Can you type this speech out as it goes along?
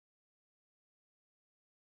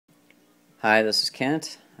Hi, this is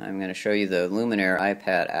Kent. I'm going to show you the Luminair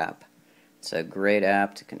iPad app. It's a great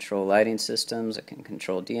app to control lighting systems. It can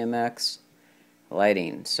control DMX,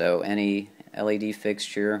 lighting, so any LED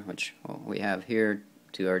fixture, which we have here,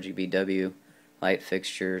 2 RGBW light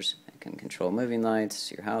fixtures. It can control moving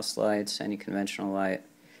lights, your house lights, any conventional light.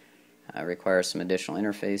 Requires some additional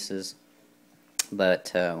interfaces, but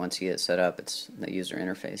once you get set up, the user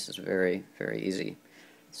interface is very, very easy.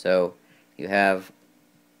 So you have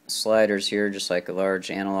sliders here, just like a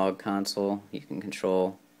large analog console. You can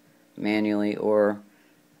control manually, or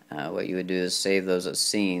what you would do is save those as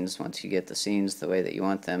scenes once you get the scenes the way that you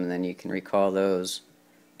want them, and then you can recall those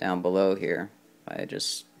down below here by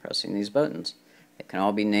just pressing these buttons. It can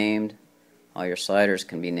all be named. All your sliders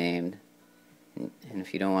can be named, and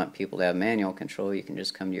if you don't want people to have manual control, you can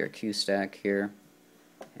just come to your cue stack here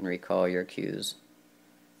and recall your cues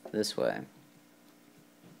this way.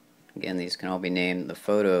 Again, these can all be named. The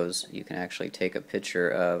photos, you can actually take a picture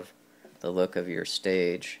of the look of your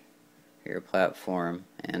stage, your platform,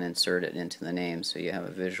 and insert it into the name so you have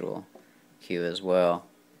a visual cue as well.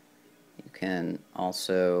 You can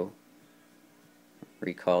also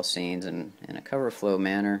recall scenes in a cover flow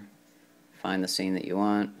manner. Find the scene that you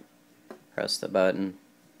want, press the button,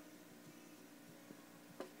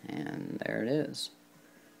 and there it is.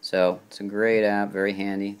 So it's a great app, very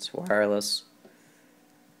handy. It's wireless.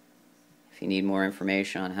 If you need more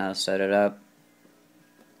information on how to set it up,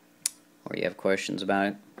 or you have questions about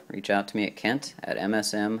it, reach out to me at Kent at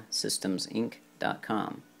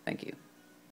msmsystemsinc.com. Thank you.